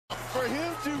For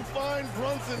him to find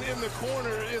Brunson in the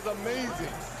corner is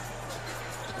amazing.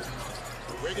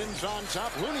 Wiggins on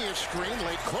top. Looney is screen.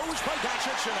 Late close by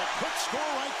Doncic, and a quick score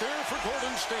right there for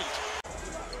Golden State.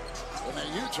 In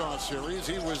the Utah series,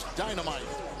 he was dynamite.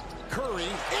 Curry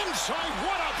inside.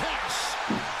 What a pass!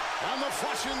 And the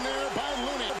flush in there by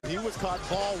Looney. He was caught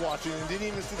ball watching and didn't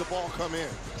even see the ball come in.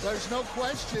 There's no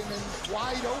question, and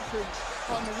wide open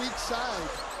on the weak side.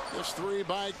 This three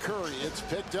by Curry. It's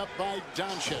picked up by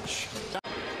Doncic.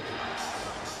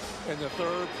 And the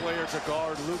third player to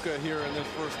guard Luka here in this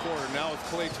first quarter. Now it's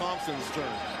Klay Thompson's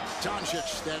turn.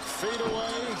 Doncic, that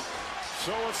fadeaway,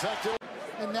 so effective.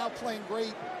 And now playing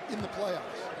great in the playoffs.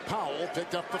 Powell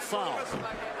picked up the foul.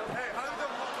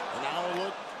 And now a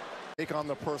look. Take on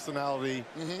the personality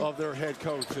of their head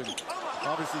coach. And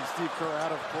obviously Steve Kerr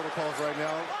out of protocols right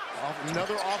now.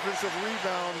 Another offensive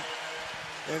rebound.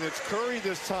 And it's Curry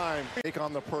this time. Take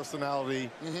on the personality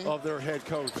of their head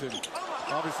coach. And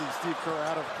obviously Steve Kerr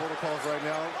out of protocols right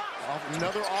now.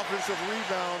 Another offensive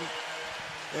rebound.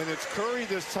 And it's Curry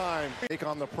this time. Take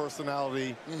on the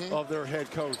personality of their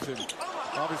head coach. And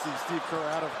obviously Steve Kerr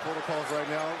out of protocols right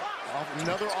now.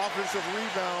 Another offensive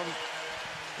rebound.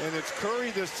 And it's Curry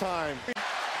this time.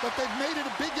 But they've made it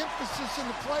a big emphasis in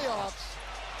the playoffs.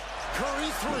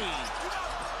 Curry three.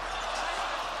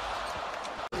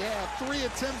 Yeah, 3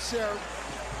 attempts there.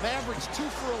 Mavericks 2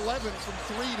 for 11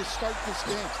 from 3 to start this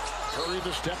game. Curry,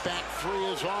 the step back three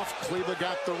is off. Kleber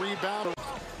got the rebound.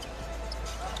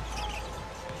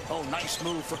 Oh, nice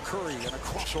move for Curry and a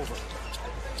crossover.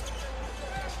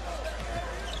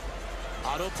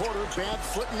 Otto Porter, bad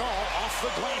foot and all, off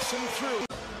the glass and through.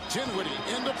 Dinwiddie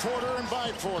into Porter and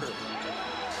by Porter.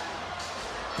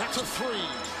 That's a three.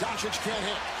 Doncic can't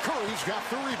hit. Curry's got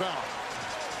the rebound.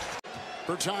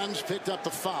 Bertans picked up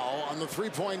the foul on the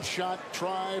three-point shot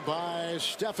try by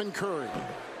Stephen Curry.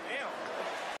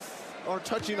 Are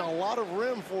touching a lot of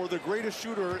rim for the greatest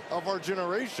shooter of our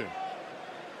generation.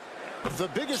 The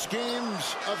biggest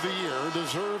games of the year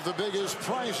deserve the biggest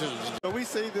prizes. So we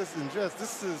say this in jest.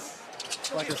 This is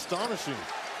like astonishing.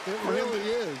 It really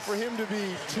is. For him to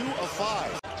be 2 of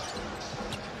 5.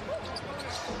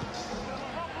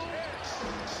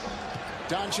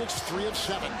 Doncic 3 of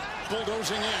 7.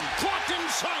 Bulldozing in. Blocked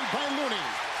inside by Looney.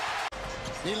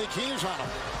 Neely Keys on him.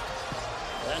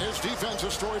 And his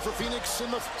defensive story for Phoenix in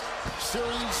the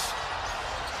series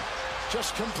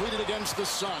just completed against the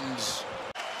Suns.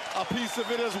 A piece of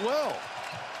it as well.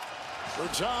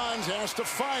 Bertans has to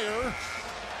fire.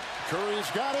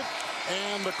 Curry's got it.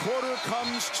 And the quarter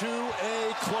comes to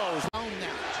a close. And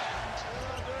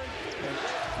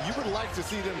you would like to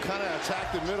see them kind of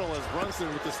attack the middle as Brunson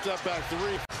with the step back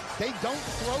three. They don't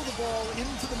throw the ball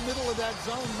into the middle of that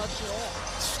zone much at all.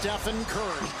 Stephen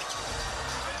Curry.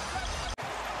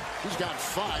 He's got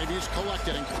 5. He's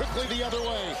collected and quickly the other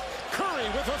way. Curry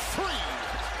with a 3.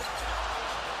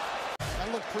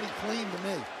 That looked pretty clean to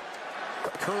me.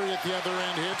 Curry at the other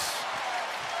end hits.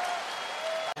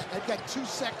 They've got 2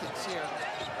 seconds here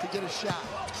to get a shot.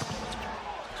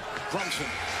 Brunson.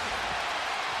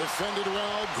 Defended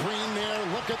well. Green there.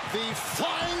 Look at the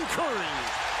flying Curry.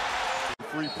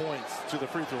 3 points to the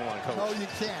free throw line, coach. No, you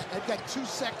can't. They've got 2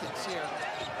 seconds here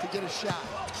to get a shot.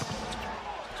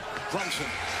 Brunson.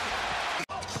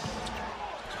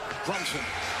 Brunson.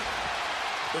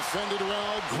 Defended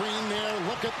well. Green there.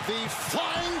 Look at the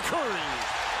flying Curry.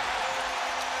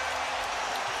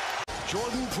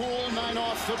 Jordan Poole, 9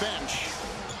 off the bench.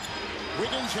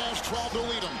 Wiggins has 12 to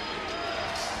lead him.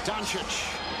 Doncic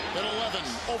at 11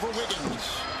 over Wiggins.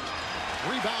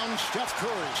 Rebound, Steph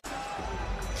Curry.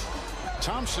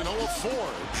 Thompson 0 of 4,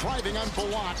 driving on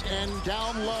Balak and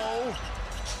down low.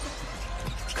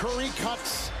 Curry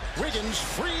cuts. Wiggins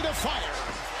free to fire.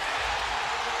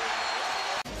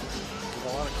 Give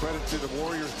a lot of credit to the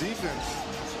Warriors defense.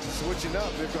 Switching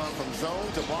up, they've gone from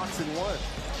zone to box and 1.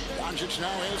 Doncic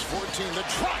now has 14. The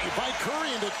drive by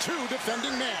Curry into 2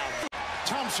 defending Nav.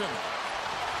 Thompson,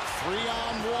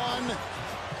 3-on-1.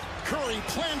 Curry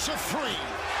plants a 3.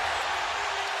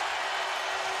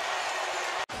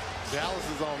 Dallas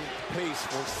is on pace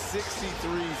for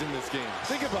 63s in this game.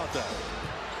 Think about that.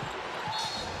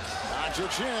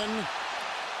 Doncic in.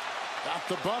 Got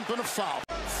the bump and a foul.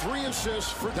 3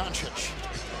 assists for Doncic.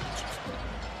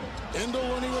 Into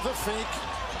Looney with a fake.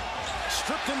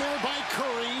 Stripped in there by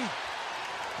Curry.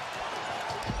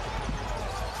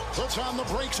 Puts on the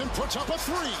brakes and puts up a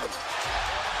 3.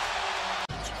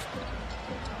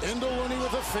 Into Looney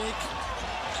with a fake.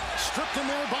 Stripped in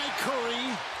there by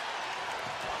Curry.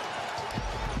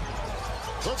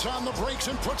 Puts on the brakes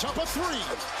and puts up a 3.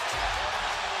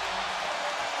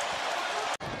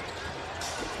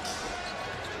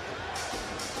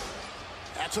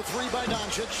 That's a three by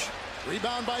Doncic.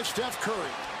 Rebound by Steph Curry.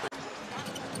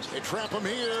 They trap him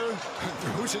here.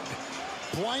 Throws it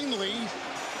blindly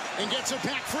and gets it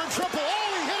back for a triple.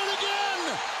 Oh, he hit it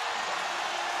again!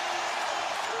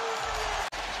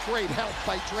 Great help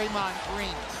by Draymond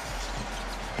Green.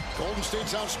 Golden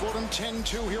State's outscored him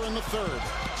 10-2 here in the third.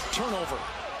 Turnover.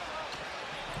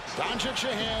 Doncic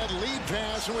ahead, lead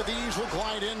pass, and with ease will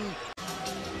glide in.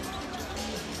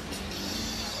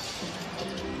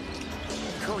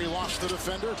 Curry lost the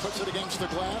defender, puts it against the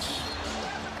glass.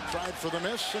 Tried for the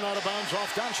miss, and out of bounds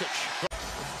off Doncic.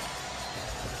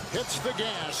 Hits the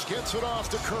gas, gets it off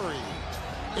to Curry.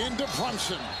 Into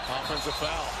Brunson. Offensive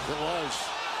foul. It was.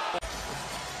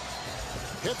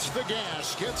 Hits the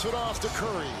gas, gets it off to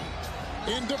Curry.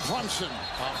 Into Brunson.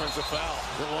 Offensive foul.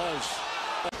 It was.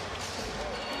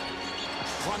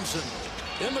 Brunson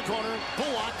in the corner.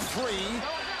 Bullock three.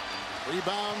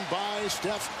 Rebound by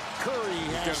Steph Curry.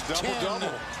 Has double-double.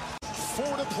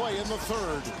 4 to play in the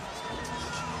third.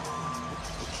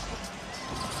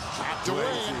 Knocked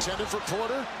away, intended for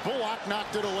Porter. Bullock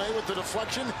knocked it away with the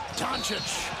deflection.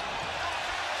 Doncic.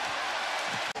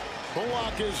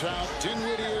 Bullock is out.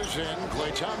 Dinwiddie is in.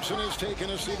 Klay Thompson is taking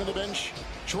a seat on the bench.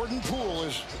 Jordan Poole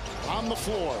is on the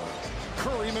floor.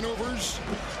 Curry maneuvers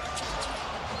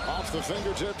off the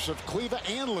fingertips of Cleva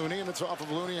and Looney, and it's off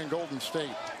of Looney and Golden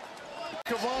State.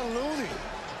 Kevon Looney.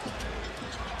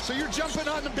 So you're jumping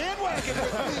on the bandwagon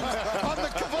with me on the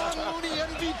Kevon Looney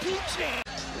MVP chant.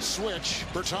 Switch,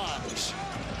 Bertans.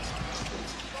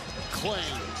 Klay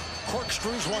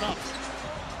corkscrews one up.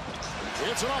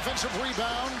 It's an offensive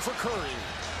rebound for Curry.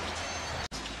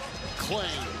 Klay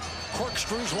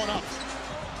corkscrews one up.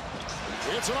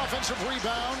 It's an offensive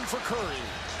rebound for Curry.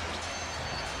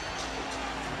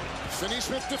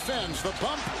 Finney-Smith defends the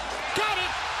bump. Got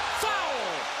it! Foul!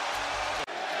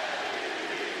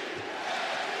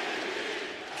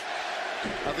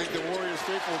 I think the Warriors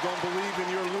faithful don't believe in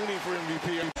your Looney for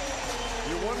MVP.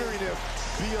 You're wondering if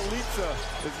Bielitsa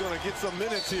is going to get some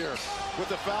minutes here with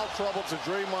the foul trouble to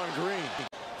Draymond Green.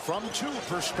 From 2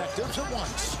 perspectives at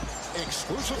once,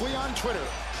 exclusively on Twitter,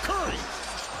 Curry.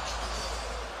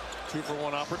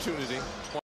 2-for-1 opportunity.